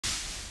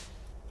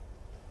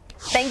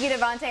Thank you,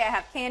 Devontae. I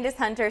have Candace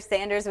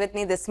Hunter-Sanders with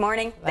me this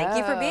morning. Thank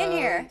you for being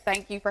here.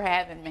 Thank you for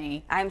having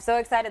me. I'm so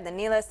excited. The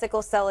NELA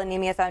Sickle Cell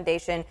Anemia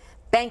Foundation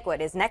banquet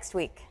is next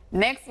week.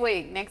 Next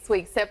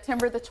week,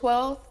 September the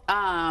 12th.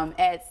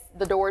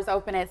 The doors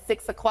open at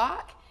 6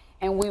 o'clock,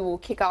 and we will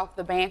kick off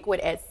the banquet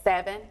at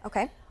 7.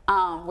 Okay.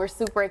 We're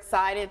super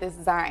excited. This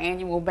is our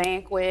annual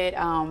banquet.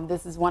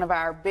 This is one of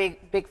our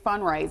big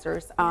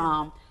fundraisers.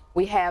 Yeah.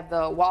 We have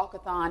the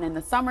walkathon in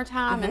the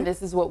summertime, and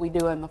this is what we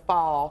do in the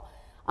fall.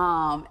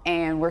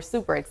 And we're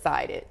super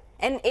excited.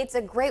 And it's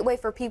a great way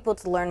for people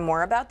to learn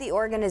more about the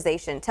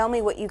organization. Tell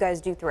me what you guys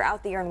do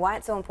throughout the year and why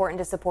it's so important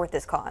to support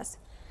this cause.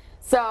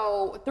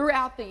 So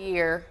throughout the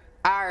year,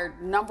 our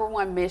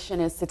 #1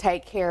 mission is to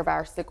take care of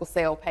our sickle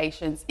cell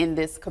patients in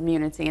this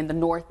community, in the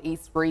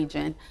Northeast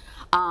region.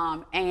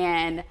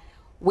 And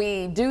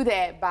we do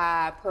that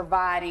by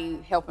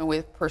helping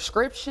with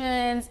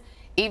prescriptions,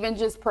 even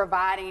just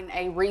providing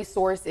a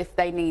resource if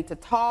they need to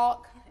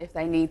talk, if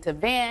they need to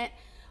vent.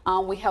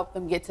 We help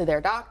them get to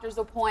their doctor's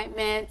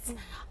appointments,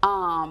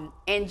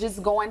 and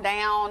just going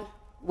down,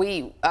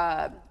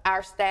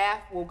 our staff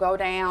will go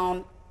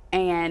down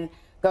and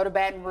go to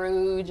Baton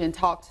Rouge and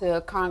talk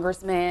to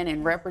congressmen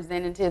and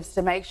representatives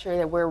to make sure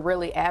that we're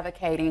really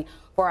advocating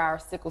for our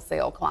sickle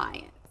cell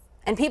clients.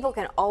 And people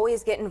can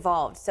always get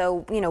involved. So,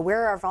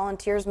 where are our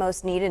volunteers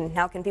most needed and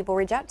how can people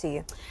reach out to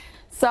you?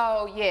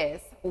 So,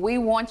 yes, we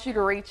want you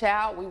to reach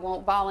out. We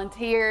want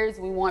volunteers.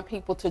 We want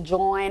people to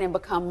join and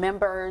become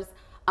members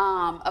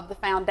of the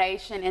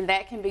foundation, and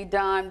that can be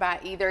done by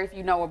either, if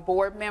you know a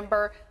board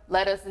member,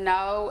 let us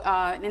know,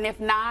 and if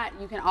not,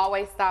 you can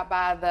always stop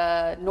by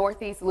the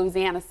Northeast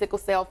Louisiana Sickle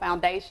Cell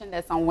Foundation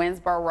that's on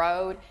Winsboro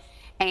Road,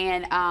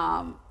 and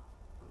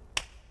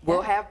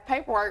we'll have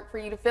paperwork for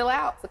you to fill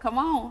out, so come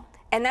on.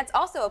 And that's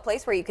also a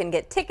place where you can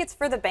get tickets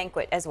for the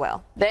banquet as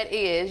well. That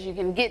is, you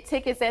can get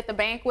tickets at the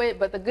banquet,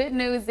 but the good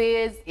news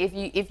is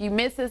if you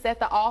miss us at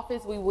the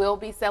office, we will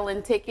be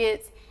selling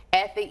tickets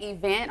at the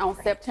event on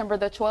September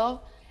the 12th.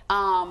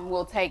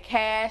 We'll take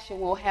cash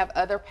and we'll have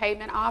other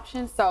payment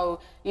options. So,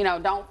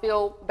 don't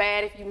feel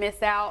bad if you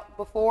miss out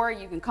before.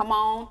 You can come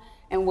on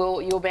and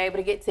you'll be able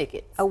to get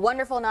tickets. A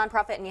wonderful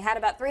nonprofit, and you had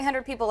about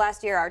 300 people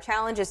last year. Our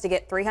challenge is to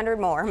get 300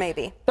 more,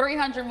 maybe.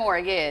 300 more,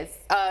 yes.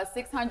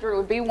 600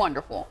 would be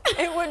wonderful.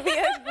 It would be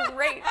a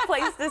great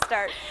place to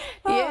start.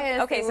 Yes.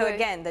 Okay, so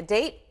again, the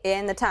date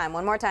and the time.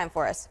 One more time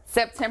for us.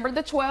 September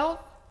the 12th.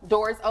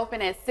 Doors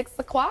open at 6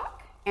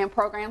 o'clock and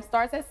program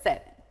starts at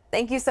 7.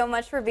 Thank you so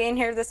much for being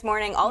here this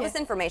morning. All this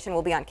information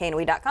will be on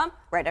KNOE.com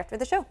right after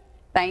the show.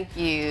 Thank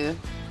you.